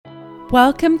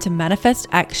Welcome to Manifest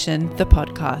Action, the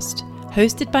podcast,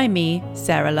 hosted by me,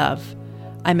 Sarah Love.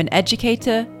 I'm an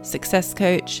educator, success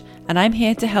coach, and I'm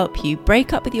here to help you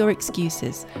break up with your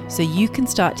excuses so you can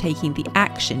start taking the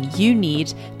action you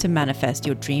need to manifest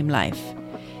your dream life.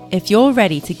 If you're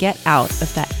ready to get out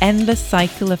of that endless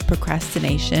cycle of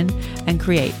procrastination and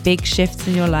create big shifts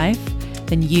in your life,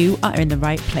 then you are in the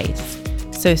right place.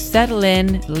 So settle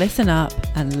in, listen up,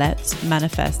 and let's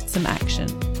manifest some action.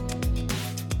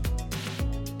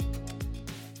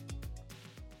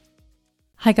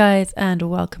 Hi guys, and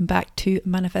welcome back to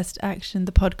Manifest Action,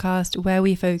 the podcast where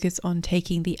we focus on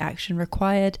taking the action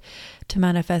required to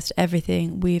manifest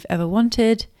everything we've ever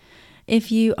wanted.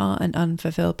 If you are an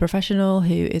unfulfilled professional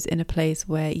who is in a place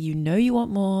where you know you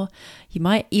want more, you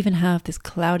might even have this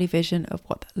cloudy vision of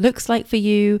what that looks like for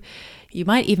you. You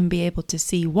might even be able to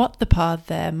see what the path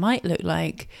there might look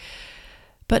like.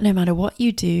 But no matter what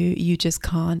you do, you just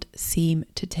can't seem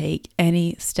to take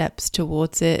any steps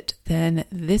towards it, then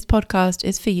this podcast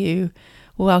is for you.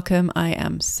 Welcome. I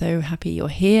am so happy you're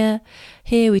here.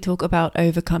 Here we talk about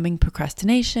overcoming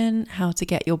procrastination, how to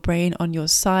get your brain on your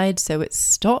side so it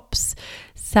stops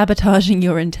sabotaging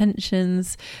your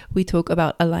intentions. We talk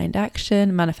about aligned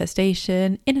action,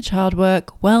 manifestation, inner child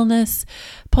work, wellness,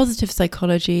 positive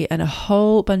psychology, and a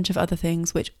whole bunch of other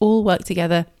things which all work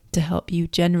together to help you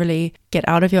generally get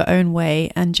out of your own way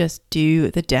and just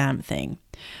do the damn thing.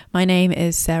 My name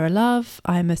is Sarah Love.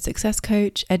 I'm a success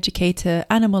coach, educator,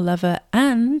 animal lover,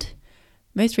 and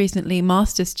most recently,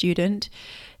 master's student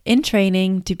in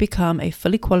training to become a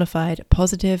fully qualified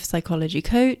positive psychology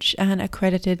coach and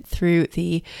accredited through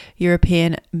the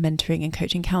European Mentoring and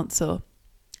Coaching Council.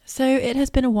 So it has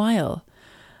been a while.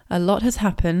 A lot has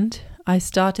happened. I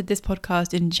started this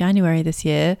podcast in January this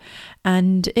year,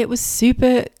 and I was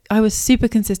super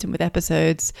consistent with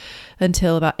episodes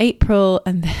until about April,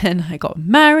 and then I got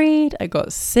married, I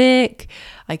got sick,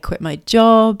 I quit my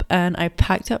job, and I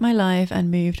packed up my life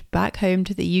and moved back home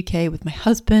to the UK with my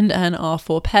husband and our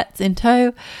 4 pets in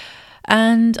tow.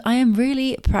 And I am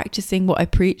really practicing what I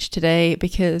preach today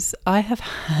because I have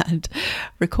had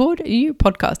record a new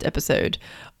podcast episode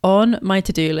on my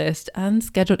to-do list and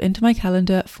scheduled into my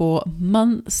calendar for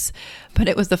months. But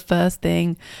it was the first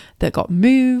thing that got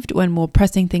moved when more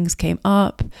pressing things came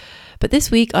up. But this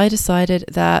week I decided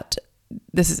that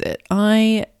this is it.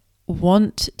 I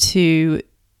want to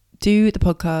do the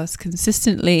podcast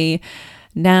consistently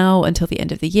now until the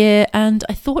end of the year. And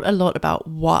I thought a lot about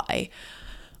why.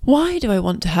 Why do I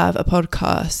want to have a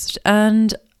podcast?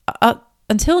 And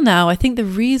until now, I think the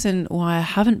reason why I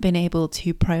haven't been able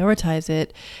to prioritize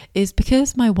it is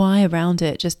because my why around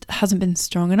it just hasn't been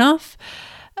strong enough.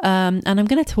 And I'm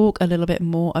going to talk a little bit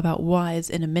more about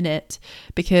whys in a minute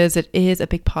because it is a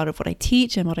big part of what I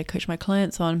teach and what I coach my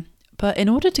clients on. But in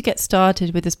order to get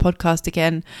started with this podcast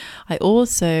again, I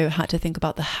also had to think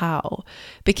about the how,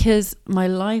 because my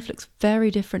life looks very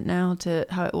different now to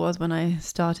how it was when I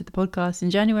started the podcast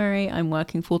in January. I'm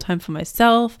working full-time for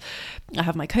myself. I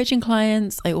have my coaching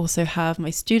clients. I also have my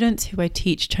students who I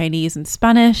teach Chinese and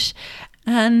Spanish,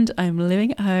 and I'm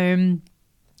living at home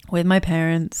with my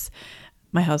parents,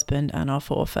 my husband, and our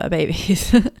 4 fur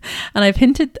babies. And I've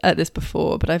hinted at this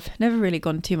before, but I've never really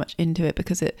gone too much into it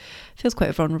because it feels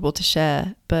quite vulnerable to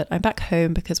share. But I'm back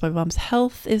home because my mum's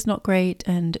health is not great,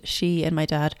 and she and my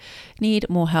dad need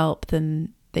more help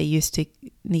than they used to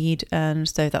need. And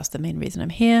so that's the main reason I'm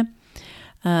here.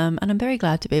 And I'm very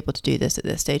glad to be able to do this at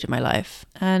this stage of my life.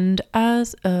 And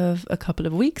as of a couple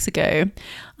of weeks ago,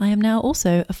 I am now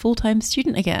also a full-time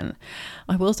student again.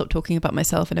 I will stop talking about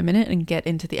myself in a minute and get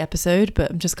into the episode,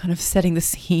 but I'm just kind of setting the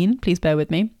scene. Please bear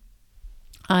with me.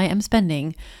 I am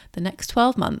spending the next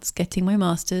 12 months getting my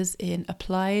master's in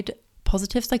applied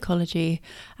positive psychology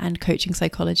and coaching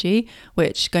psychology,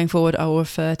 which going forward I will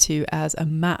refer to as a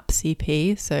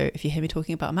MAPCP. So if you hear me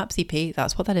talking about a MAPCP,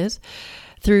 that's what that is,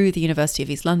 through the University of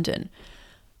East London.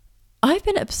 I've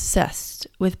been obsessed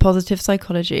with positive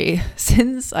psychology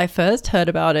since I first heard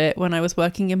about it when I was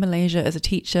working in Malaysia as a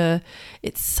teacher.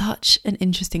 It's such an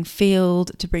interesting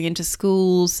field to bring into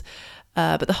schools.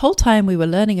 But the whole time we were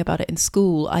learning about it in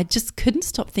school, I just couldn't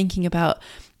stop thinking about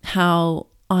how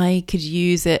I could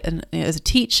use it and as a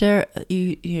teacher,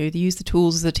 use the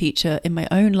tools as a teacher in my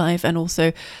own life, and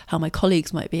also how my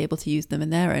colleagues might be able to use them in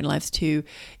their own lives too,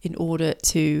 in order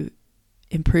to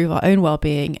improve our own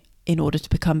well-being, in order to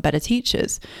become better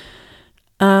teachers.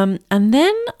 And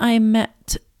then I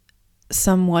met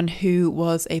someone who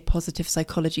was a positive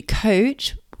psychology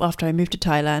coach after I moved to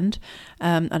Thailand,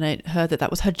 and I heard that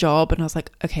was her job, and I was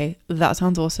like, okay, that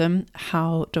sounds awesome.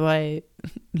 How do I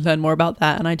learn more about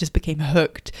that? And I just became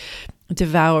hooked,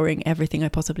 devouring everything I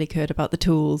possibly could about the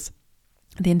tools.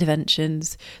 the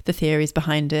interventions, the theories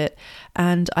behind it.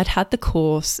 And I'd had the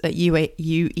course at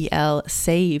UEL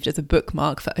saved as a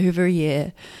bookmark for over a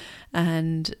year.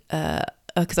 And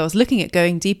because I was looking at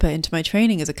going deeper into my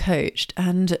training as a coach,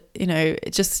 and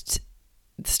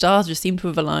the stars just seem to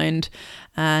have aligned,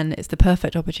 and it's the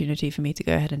perfect opportunity for me to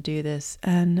go ahead and do this.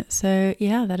 And so,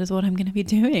 yeah, that is what I'm going to be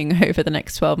doing over the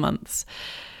next 12 months.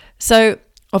 So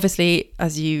obviously,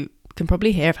 as you can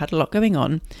probably hear, I've had a lot going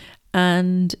on,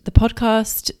 and the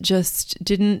podcast just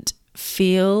didn't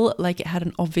feel like it had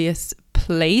an obvious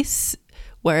place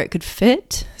where it could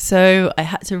fit. So I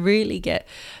had to really get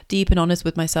deep and honest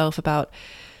with myself about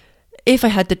if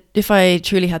I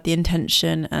truly had the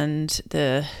intention and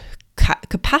the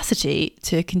capacity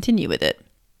to continue with it.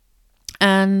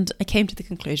 And I came to the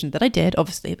conclusion that I did,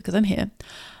 obviously, because I'm here.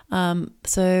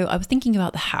 So I was thinking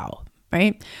about the how,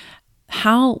 right?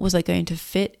 How was I going to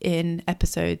fit in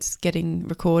episodes getting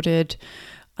recorded?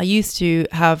 I used to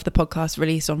have the podcast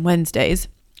released on Wednesdays,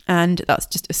 and that's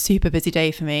just a super busy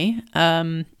day for me.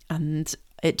 And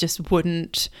it just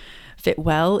wouldn't fit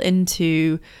well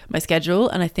into my schedule.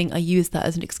 And I think I used that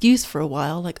as an excuse for a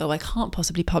while, like, oh, I can't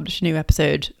possibly publish a new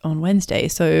episode on Wednesday,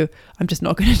 so I'm just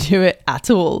not going to do it at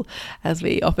all, as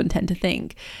we often tend to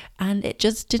think. And it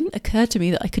just didn't occur to me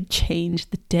that I could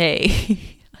change the day.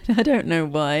 I don't know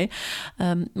why.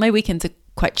 My weekends are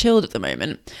quite chilled at the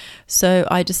moment. So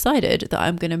I decided that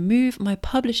I'm going to move my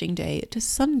publishing day to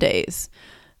Sundays.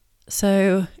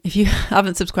 So if you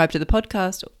haven't subscribed to the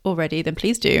podcast already, then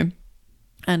please do.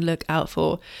 And look out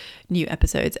for new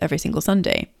episodes every single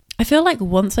Sunday. I feel like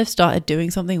once I've started doing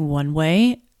something one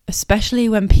way, especially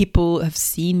when people have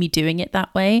seen me doing it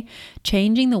that way,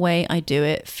 changing the way I do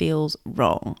it feels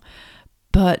wrong.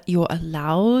 But you're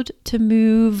allowed to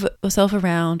move yourself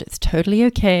around. It's totally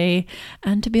okay.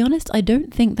 And to be honest, I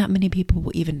don't think that many people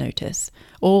will even notice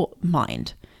or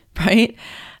mind, right?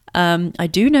 I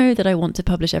do know that I want to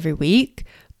publish every week,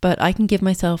 but I can give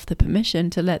myself the permission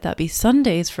to let that be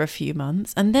Sundays for a few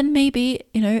months. And then maybe,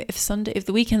 if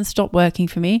the weekends stop working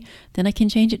for me, then I can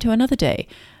change it to another day.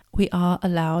 We are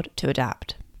allowed to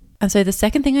adapt. And so the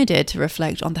second thing I did to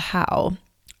reflect on the how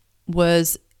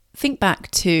was think back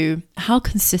to how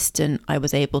consistent I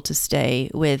was able to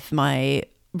stay with my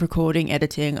recording,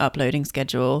 editing, uploading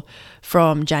schedule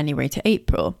from January to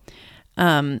April.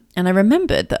 And I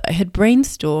remembered that I had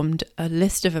brainstormed a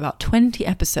list of about 20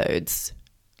 episodes,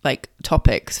 like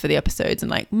topics for the episodes, and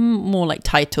like more like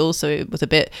titles, so it was a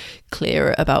bit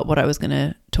clearer about what I was going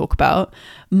to talk about,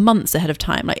 months ahead of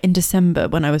time. Like in December,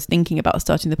 when I was thinking about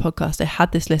starting the podcast, I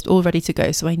had this list all ready to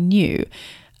go, so I knew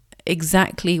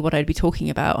exactly what I'd be talking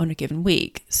about on a given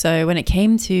week. So when it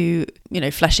came to,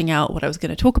 fleshing out what I was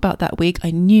going to talk about that week, I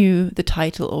knew the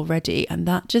title already, and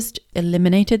that just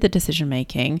eliminated the decision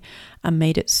making and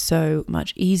made it so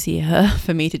much easier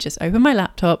for me to just open my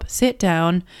laptop, sit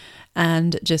down,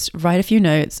 and just write a few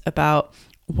notes about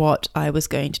what I was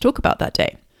going to talk about that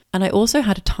day. And I also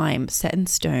had a time set in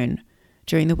stone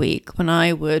during the week when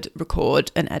I would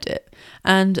record and edit.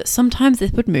 And sometimes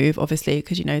this would move, obviously,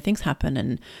 because, things happen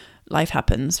and life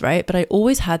happens, right? But I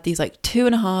always had these like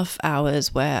 2.5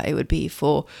 hours where it would be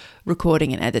for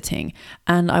recording and editing.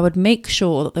 And I would make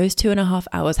sure that those 2.5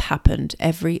 hours happened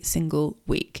every single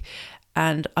week.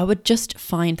 And I would just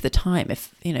find the time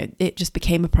if, it just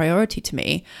became a priority to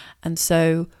me. And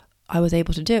so I was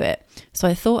able to do it. So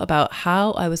I thought about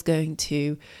how I was going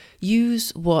to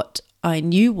use what I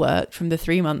knew worked from the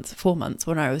 4 months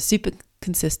when I was super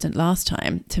consistent last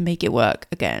time to make it work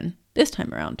again this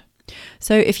time around.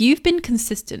 So if you've been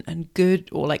consistent and good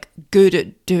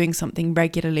at doing something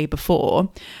regularly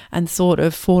before and sort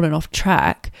of fallen off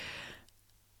track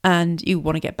and you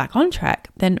want to get back on track,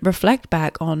 then reflect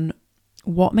back on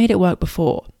what made it work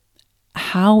before.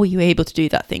 How were you able to do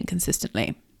that thing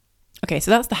consistently? Okay,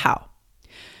 so that's the how.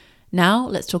 Now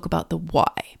let's talk about the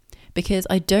why, because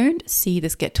I don't see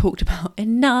this get talked about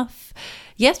enough.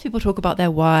 Yes, people talk about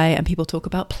their why and people talk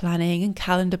about planning and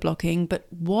calendar blocking, but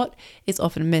what is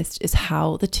often missed is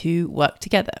how the two work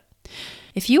together.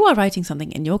 If you are writing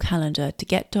something in your calendar to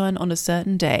get done on a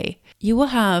certain day, you will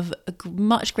have a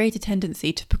much greater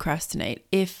tendency to procrastinate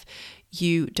if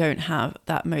you don't have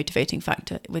that motivating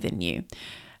factor within you.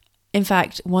 In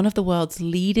fact, one of the world's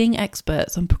leading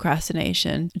experts on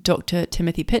procrastination, Dr.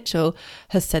 Timothy Pitchell,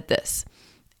 has said this: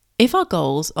 if our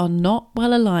goals are not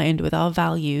well aligned with our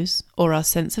values or our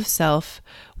sense of self,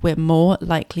 we're more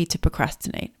likely to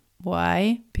procrastinate.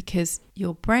 Why? Because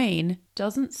your brain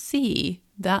doesn't see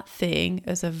that thing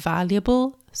as a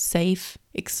valuable, safe,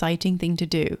 exciting thing to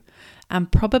do,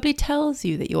 and probably tells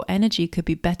you that your energy could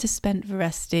be better spent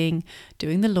resting,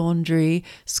 doing the laundry,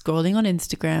 scrolling on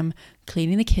Instagram,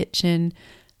 cleaning the kitchen.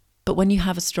 But when you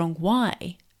have a strong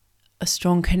why, a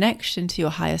strong connection to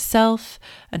your higher self,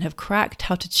 and have cracked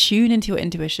how to tune into your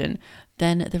intuition,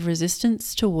 then the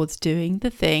resistance towards doing the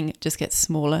thing just gets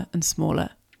smaller and smaller.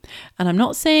 And I'm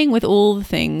not saying with all the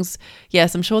things.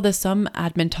 Yes, I'm sure there's some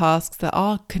admin tasks that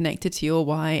are connected to your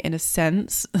why in a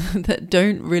sense that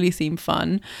don't really seem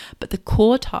fun, but the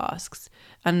core tasks,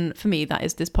 and for me that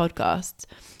is this podcast,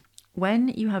 when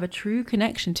you have a true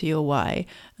connection to your why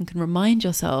and can remind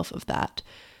yourself of that,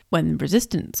 when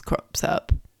resistance crops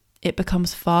up, it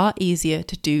becomes far easier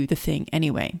to do the thing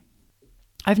anyway.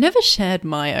 I've never shared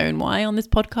my own why on this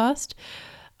podcast.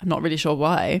 I'm not really sure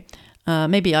why.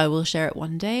 Maybe I will share it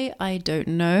one day. I don't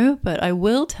know, but I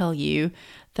will tell you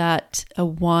that a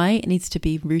why needs to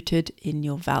be rooted in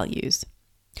your values.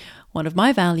 One of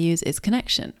my values is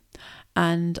connection.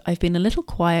 And I've been a little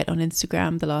quiet on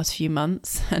Instagram the last few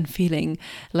months and feeling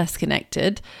less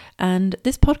connected. And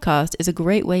this podcast is a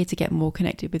great way to get more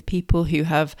connected with people who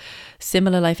have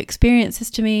similar life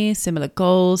experiences to me, similar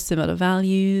goals, similar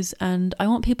values. And I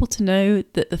want people to know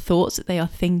that the thoughts that they are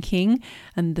thinking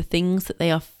and the things that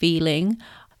they are feeling,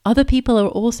 other people are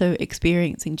also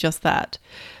experiencing just that.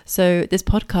 So this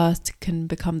podcast can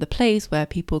become the place where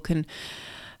people can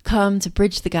come to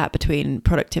bridge the gap between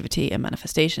productivity and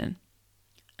manifestation.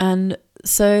 And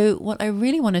so what I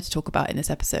really wanted to talk about in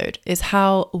this episode is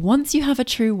how once you have a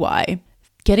true why,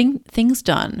 getting things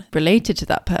done related to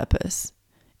that purpose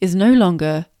is no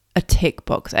longer a tick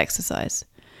box exercise.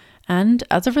 And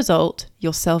as a result,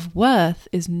 your self-worth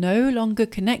is no longer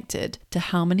connected to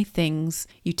how many things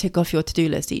you tick off your to-do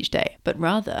list each day, but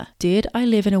rather, did I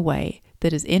live in a way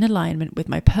that is in alignment with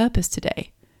my purpose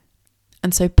today?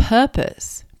 And so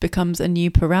purpose becomes a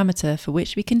new parameter for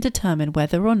which we can determine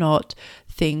whether or not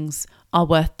things are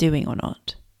worth doing or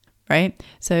not, right?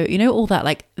 So, you know, all that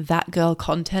like that girl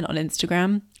content on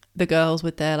Instagram, the girls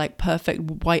with their like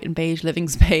perfect white and beige living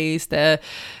space, their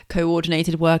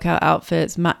coordinated workout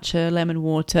outfits, matcha, lemon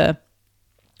water,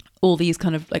 all these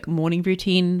kind of like morning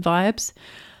routine vibes.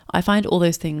 I find all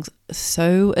those things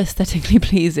so aesthetically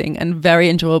pleasing and very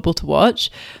enjoyable to watch.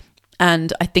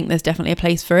 And I think there's definitely a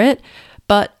place for it.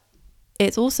 But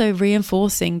it's also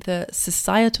reinforcing the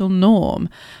societal norm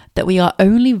that we are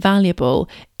only valuable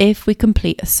if we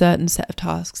complete a certain set of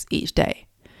tasks each day.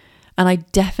 And I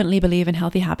definitely believe in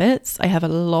healthy habits. I have a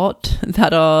lot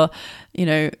that are, you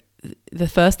know, the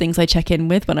first things I check in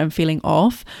with when I'm feeling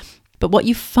off. But what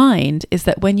you find is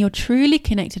that when you're truly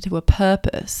connected to a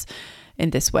purpose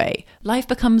in this way, life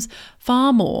becomes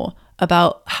far more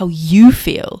about how you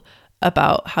feel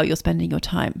about how you're spending your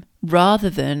time rather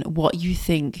than what you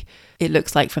think it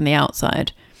looks like from the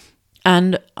outside.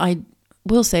 And I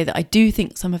will say that I do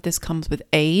think some of this comes with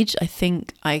age. I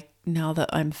think now that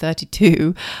I'm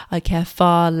 32, I care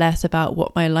far less about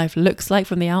what my life looks like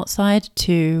from the outside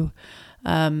to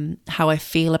how I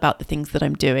feel about the things that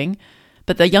I'm doing.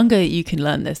 But the younger you can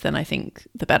learn this, then I think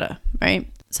the better,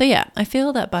 right? So yeah, I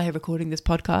feel that by recording this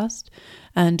podcast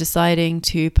and deciding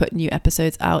to put new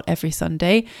episodes out every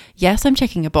Sunday, yes, I'm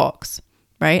checking a box,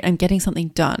 right? I'm getting something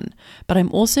done, but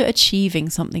I'm also achieving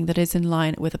something that is in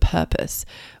line with a purpose,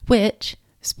 which,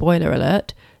 spoiler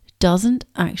alert, doesn't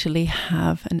actually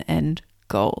have an end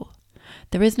goal.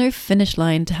 There is no finish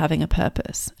line to having a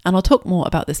purpose. And I'll talk more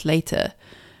about this later,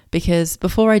 because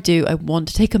before I do, I want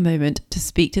to take a moment to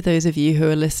speak to those of you who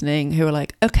are listening who are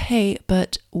like, okay,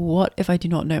 but what if I do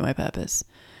not know my purpose?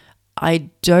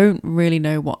 I don't really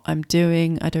know what I'm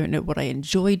doing. I don't know what I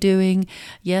enjoy doing.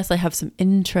 Yes, I have some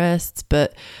interests,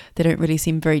 but they don't really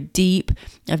seem very deep.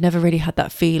 I've never really had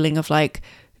that feeling of like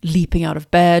leaping out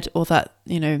of bed, or that,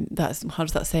 you know, that's, how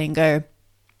does that saying go?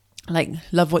 Like,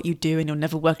 love what you do and you'll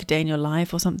never work a day in your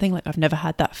life or something. Like, I've never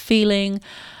had that feeling.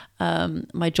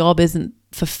 My job isn't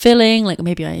fulfilling. Like,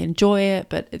 maybe I enjoy it,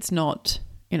 but it's not,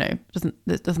 you know,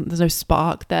 there's no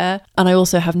spark there. And I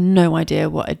also have no idea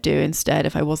what I'd do instead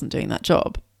if I wasn't doing that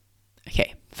job.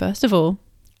 Okay, first of all,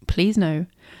 please know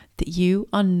that you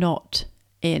are not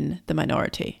in the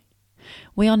minority.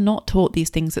 We are not taught these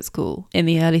things at school. In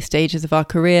the early stages of our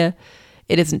career,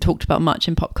 it isn't talked about much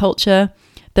in pop culture,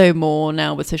 though more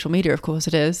now with social media, of course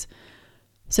it is.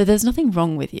 So there's nothing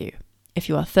wrong with you if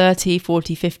you are 30,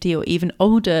 40, 50, or even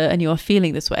older and you are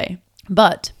feeling this way.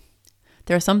 But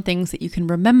there are some things that you can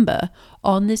remember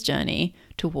on this journey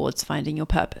towards finding your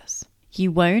purpose.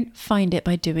 You won't find it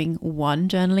by doing one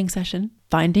journaling session.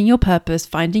 Finding your purpose,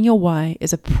 finding your why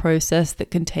is a process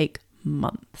that can take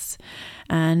months.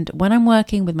 And when I'm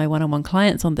working with my one-on-one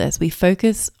clients on this, we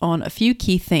focus on a few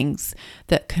key things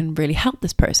that can really help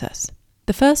this process.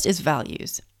 The first is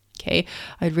values. Okay,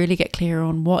 I'd really get clear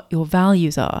on what your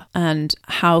values are and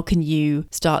how can you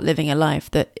start living a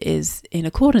life that is in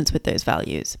accordance with those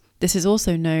values. This is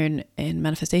also known in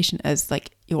manifestation as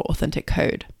like your authentic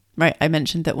code, right? I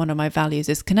mentioned that one of my values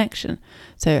is connection.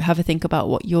 So have a think about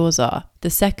what yours are. The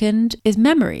second is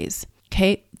memories.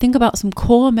 Okay, think about some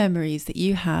core memories that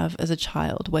you have as a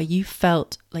child where you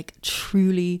felt like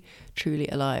truly, truly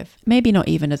alive. Maybe not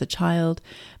even as a child,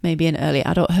 maybe in early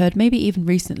adulthood, maybe even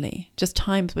recently. Just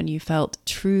times when you felt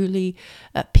truly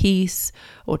at peace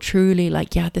or truly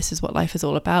like, yeah, this is what life is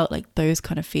all about. Like those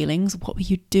kind of feelings. What were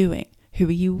you doing? Who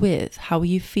were you with? How were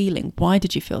you feeling? Why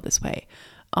did you feel this way?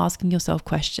 Asking yourself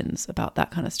questions about that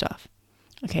kind of stuff.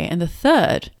 Okay, and the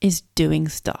third is doing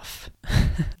stuff,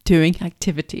 doing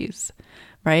activities,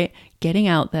 right? Getting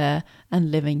out there and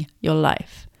living your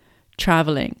life,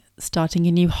 traveling, starting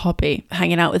a new hobby,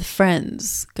 hanging out with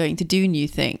friends, going to do new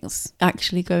things.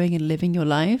 Actually going and living your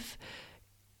life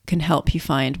can help you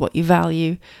find what you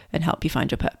value and help you find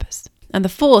your purpose. And the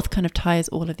fourth kind of ties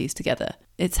all of these together.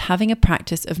 It's having a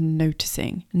practice of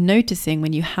noticing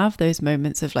when you have those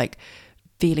moments of like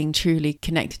feeling truly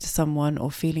connected to someone or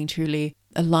feeling truly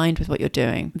aligned with what you're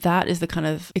doing. That is the kind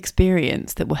of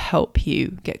experience that will help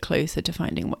you get closer to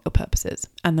finding what your purpose is.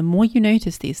 And the more you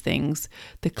notice these things,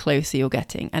 the closer you're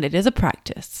getting. And it is a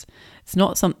practice. It's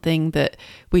not something that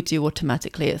we do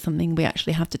automatically. It's something we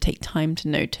actually have to take time to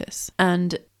notice.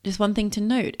 And just one thing to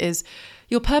note is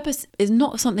your purpose is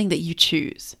not something that you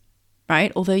choose,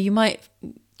 right? Although you might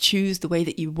choose the way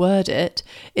that you word it,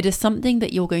 it is something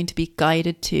that you're going to be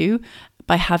guided to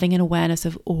by having an awareness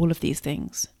of all of these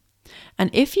things. And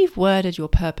if you've worded your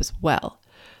purpose well,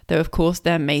 though of course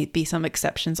there may be some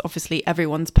exceptions, obviously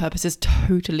everyone's purpose is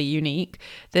totally unique.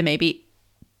 There may be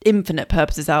infinite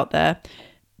purposes out there.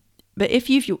 But if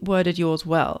you've worded yours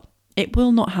well, it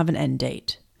will not have an end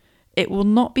date. It will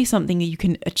not be something that you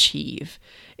can achieve.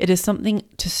 It is something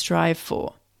to strive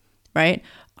for, right?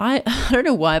 I don't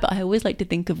know why, but I always like to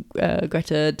think of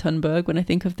Greta Thunberg when I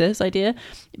think of this idea,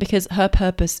 because her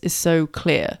purpose is so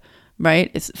clear, right?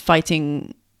 It's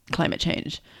fighting climate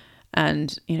change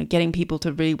and, you know, getting people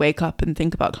to really wake up and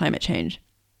think about climate change.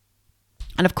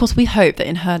 And of course, we hope that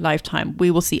in her lifetime,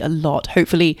 we will see a lot,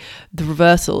 hopefully the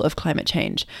reversal of climate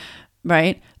change,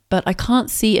 right? But I can't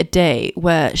see a day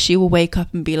where she will wake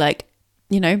up and be like,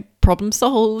 you know, problem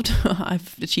solved.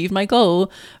 I've achieved my goal,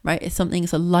 right? It's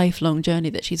a lifelong journey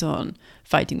that she's on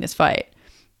fighting this fight,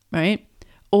 right?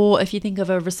 Or if you think of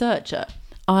a researcher,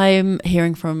 I'm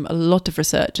hearing from a lot of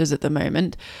researchers at the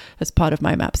moment as part of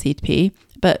my MapCP,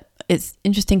 but it's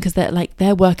interesting because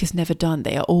their work is never done.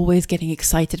 They are always getting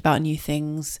excited about new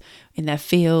things in their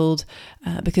field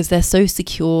because they're so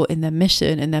secure in their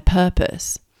mission and their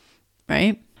purpose,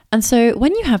 right? And so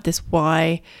when you have this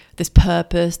why, this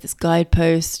purpose, this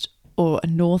guidepost, or a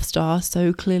North Star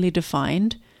so clearly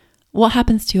defined, what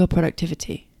happens to your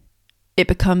productivity? It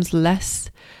becomes less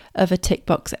of a tick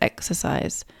box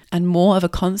exercise and more of a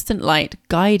constant light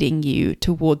guiding you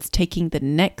towards taking the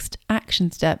next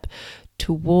action step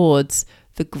towards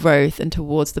the growth and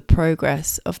towards the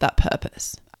progress of that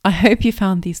purpose. I hope you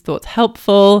found these thoughts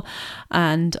helpful,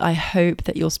 and I hope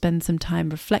that you'll spend some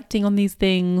time reflecting on these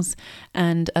things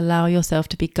and allow yourself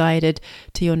to be guided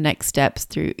to your next steps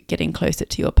through getting closer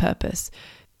to your purpose.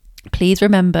 Please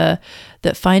remember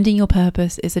that finding your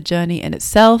purpose is a journey in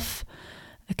itself.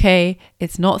 Okay,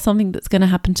 it's not something that's going to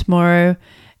happen tomorrow.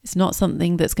 It's not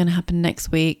something that's going to happen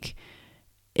next week.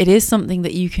 It is something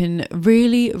that you can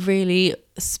really, really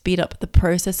speed up the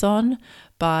process on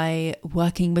by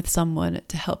working with someone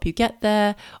to help you get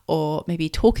there, or maybe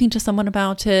talking to someone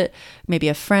about it, maybe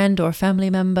a friend or a family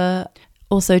member.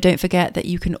 Also, don't forget that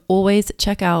you can always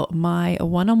check out my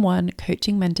one-on-one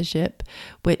coaching mentorship,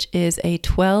 which is a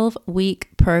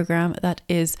 12-week program that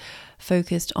is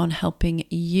focused on helping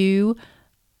you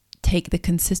take the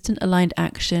consistent aligned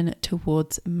action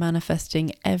towards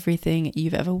manifesting everything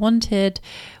you've ever wanted.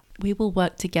 We will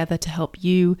work together to help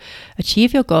you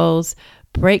achieve your goals,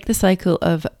 break the cycle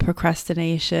of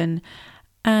procrastination,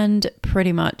 and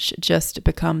pretty much just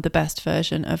become the best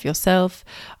version of yourself.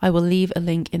 I will leave a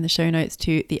link in the show notes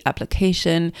to the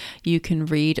application. You can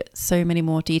read so many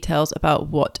more details about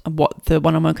what the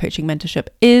one-on-one coaching mentorship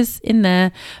is in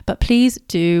there. But please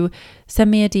do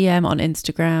send me a DM on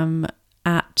Instagram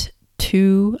at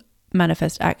To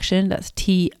Manifest Action. That's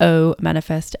TO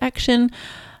Manifest Action.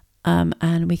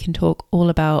 And we can talk all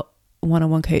about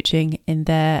one-on-one coaching in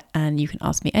there. And you can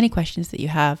ask me any questions that you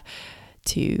have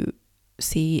to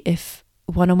see if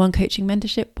one-on-one coaching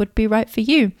mentorship would be right for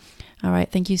you. All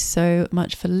right, thank you so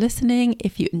much for listening.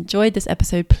 If you enjoyed this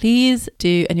episode, please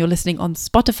do, and you're listening on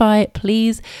Spotify,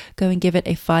 please go and give it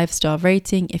a 5-star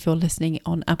rating. If you're listening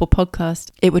on Apple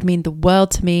Podcast, it would mean the world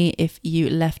to me if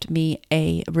you left me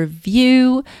a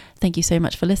review. Thank you so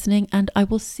much for listening, and I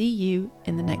will see you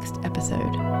in the next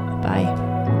episode. Bye.